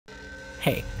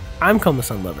Hey, I'm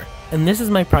Komasan Lover, and this is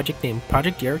my project named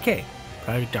Project DRK,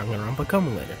 Project Danganronpa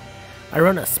Komalator. I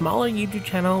run a smaller YouTube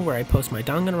channel where I post my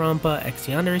Danganronpa x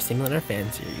Yandere Simulator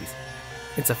fan series.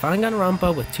 It's a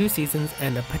Fanganronpa with 2 seasons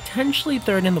and a potentially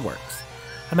 3rd in the works.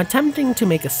 I'm attempting to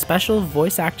make a special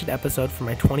voice-acted episode for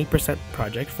my 20%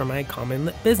 project for my Common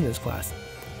Lit business class.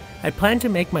 I plan to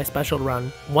make my special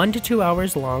run 1 to 2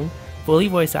 hours long, fully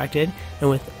voice-acted, and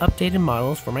with updated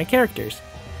models for my characters.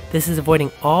 This is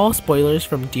avoiding all spoilers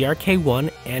from DRK 1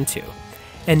 and 2,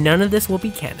 and none of this will be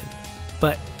canon.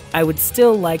 But I would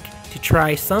still like to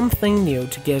try something new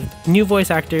to give new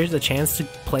voice actors a chance to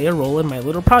play a role in my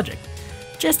little project,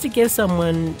 just to give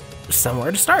someone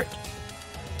somewhere to start.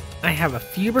 I have a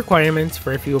few requirements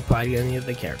for if you apply to any of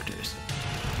the characters.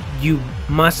 You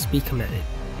must be committed.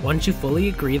 Once you fully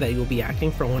agree that you will be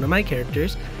acting for one of my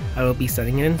characters, I will be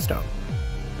setting it in stone.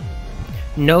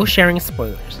 No sharing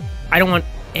spoilers. I don't want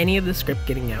any of the script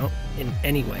getting out in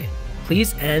any way.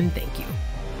 Please and thank you.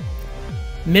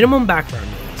 Minimum background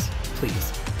noise,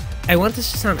 please. I want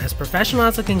this to sound as professional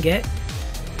as I can get.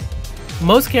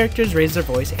 Most characters raise their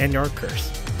voice and or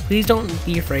curse. Please don't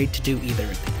be afraid to do either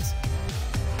of these.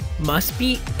 Must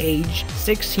be age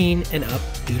 16 and up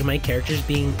due to my characters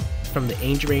being from the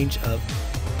age range of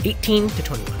 18 to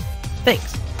 21.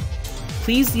 Thanks.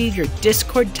 Please leave your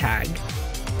Discord tag,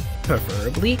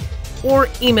 preferably, or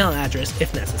email address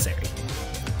if necessary.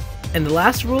 And the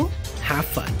last rule, have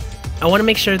fun. I want to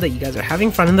make sure that you guys are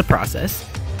having fun in the process,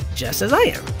 just as I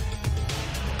am.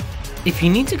 If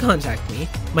you need to contact me,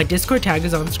 my Discord tag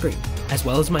is on screen, as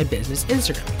well as my business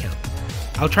Instagram account.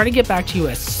 I'll try to get back to you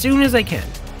as soon as I can.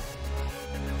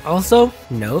 Also,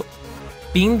 note,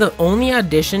 being the only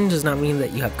audition does not mean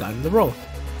that you have gotten the role.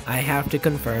 I have to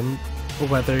confirm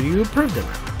whether you approved or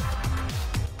not.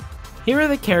 Here are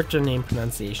the character name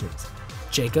pronunciations: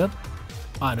 Jacob,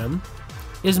 Autumn,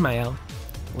 Ismael,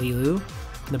 Lilu,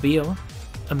 Nabil,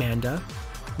 Amanda,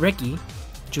 Ricky,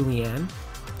 Julianne,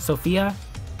 Sophia,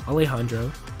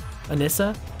 Alejandro,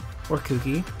 Anissa,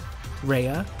 Orkuki,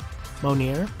 Rhea,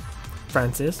 Monir,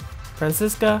 Francis,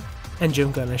 Francisca, and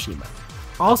Junko Nashima.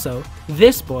 Also,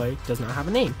 this boy does not have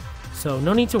a name, so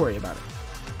no need to worry about it.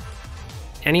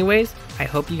 Anyways, I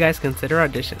hope you guys consider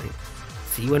auditioning.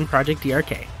 See you in Project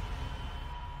DRK.